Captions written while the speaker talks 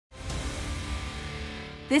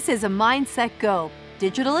This is a Mindset Go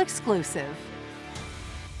digital exclusive.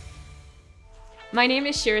 My name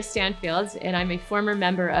is Shira Standfield, and I'm a former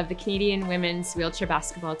member of the Canadian women's wheelchair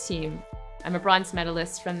basketball team. I'm a bronze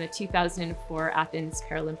medalist from the 2004 Athens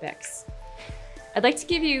Paralympics. I'd like to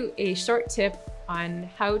give you a short tip on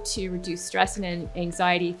how to reduce stress and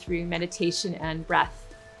anxiety through meditation and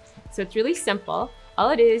breath. So it's really simple.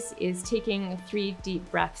 All it is taking 3 deep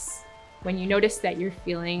breaths when you notice that you're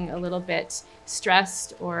feeling a little bit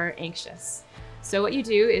stressed or anxious. So what you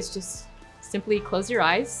do is just simply close your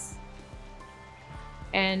eyes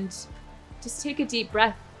and just take a deep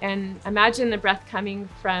breath, and imagine the breath coming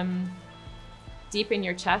from deep in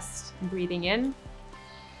your chest and breathing in.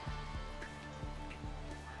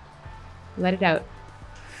 Let it out.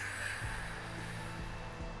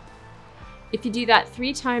 If you do that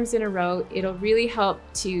 3 times in a row, it'll really help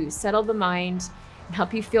to settle the mind and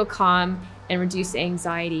help you feel calm and reduce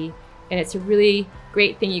anxiety. And it's a really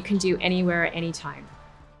great thing you can do anywhere, anytime.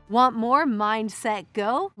 Want more Mindset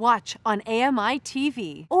Go? Watch on AMI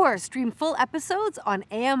TV or stream full episodes on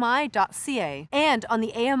AMI.ca and on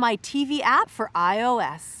the AMI TV app for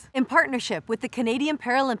iOS. In partnership with the Canadian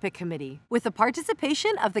Paralympic Committee, with the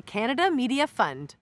participation of the Canada Media Fund.